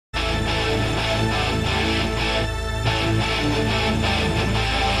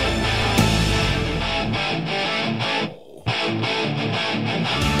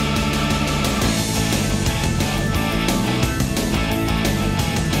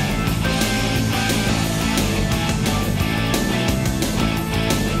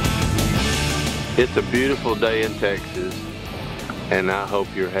It's a beautiful day in Texas, and I hope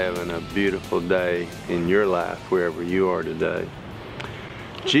you're having a beautiful day in your life wherever you are today.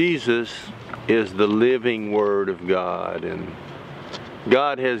 Jesus is the living Word of God, and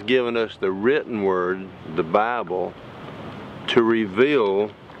God has given us the written Word, the Bible, to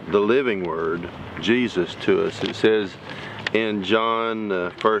reveal the living Word, Jesus, to us. It says in John,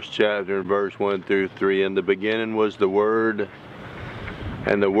 the 1st chapter, verse 1 through 3, in the beginning was the Word,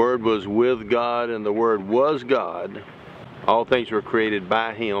 and the Word was with God, and the Word was God. All things were created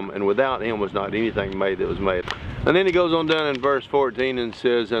by Him, and without Him was not anything made that was made. And then he goes on down in verse 14 and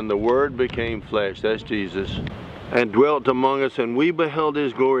says, and the Word became flesh, that's Jesus, and dwelt among us, and we beheld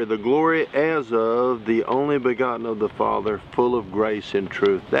His glory, the glory as of the only begotten of the Father, full of grace and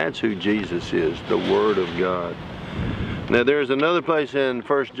truth. That's who Jesus is, the Word of God. Now there's another place in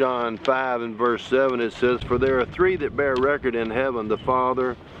 1 John 5 and verse 7, it says, for there are three that bear record in heaven, the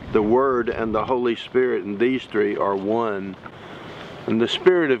Father, the Word, and the Holy Spirit, and these three are one. And the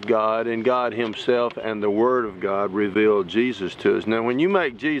Spirit of God and God Himself and the Word of God revealed Jesus to us. Now when you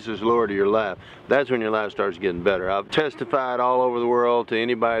make Jesus Lord of your life, that's when your life starts getting better. I've testified all over the world to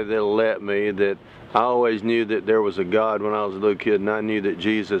anybody that'll let me that I always knew that there was a God when I was a little kid, and I knew that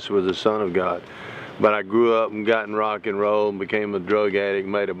Jesus was the Son of God. But I grew up and got in rock and roll and became a drug addict,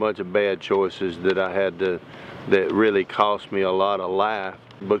 made a bunch of bad choices that really cost me a lot of life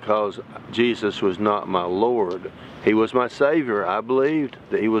because Jesus was not my Lord. He was my Savior. I believed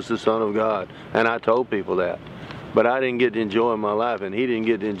that He was the Son of God, and I told people that. But I didn't get to enjoy my life, and He didn't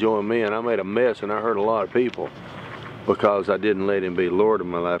get to enjoy me, and I made a mess, and I hurt a lot of people because I didn't let Him be Lord of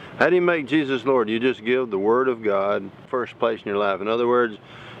my life. How do you make Jesus Lord? You just give the Word of God first place in your life. In other words,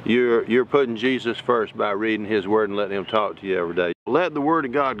 you're putting Jesus first by reading His Word and letting Him talk to you every day. Let the Word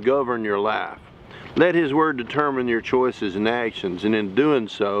of God govern your life. Let His Word determine your choices and actions, and in doing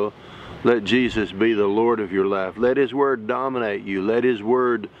so, let Jesus be the Lord of your life. Let His Word dominate you. Let His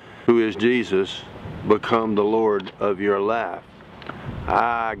Word, who is Jesus, become the Lord of your life.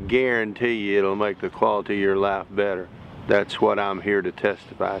 I guarantee you it'll make the quality of your life better. That's what I'm here to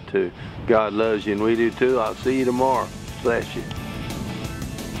testify to. God loves you, and we do too. I'll see you tomorrow. Bless you.